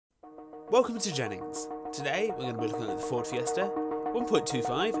Welcome to Jennings. Today we're going to be looking at the Ford Fiesta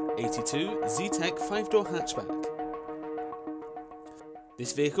 1.25 82 Zetec 5-door hatchback.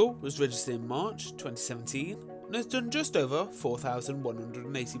 This vehicle was registered in March 2017 and has done just over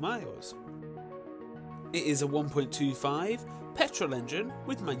 4,180 miles. It is a 1.25 petrol engine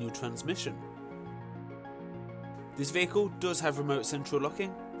with manual transmission. This vehicle does have remote central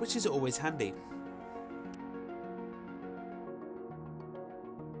locking, which is always handy.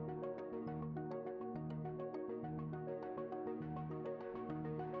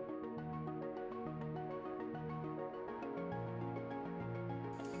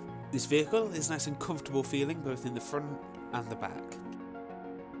 This vehicle is nice and comfortable feeling both in the front and the back.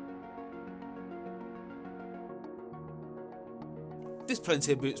 There's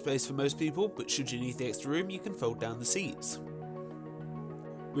plenty of boot space for most people, but should you need the extra room, you can fold down the seats.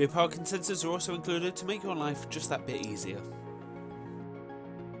 Rear parking sensors are also included to make your life just that bit easier.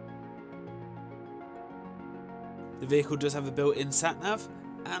 The vehicle does have a built-in sat-nav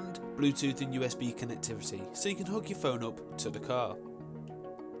and Bluetooth and USB connectivity, so you can hook your phone up to the car.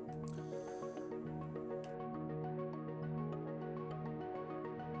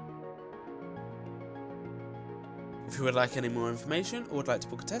 If you would like any more information or would like to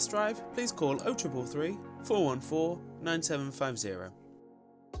book a test drive, please call 0333 414 9750.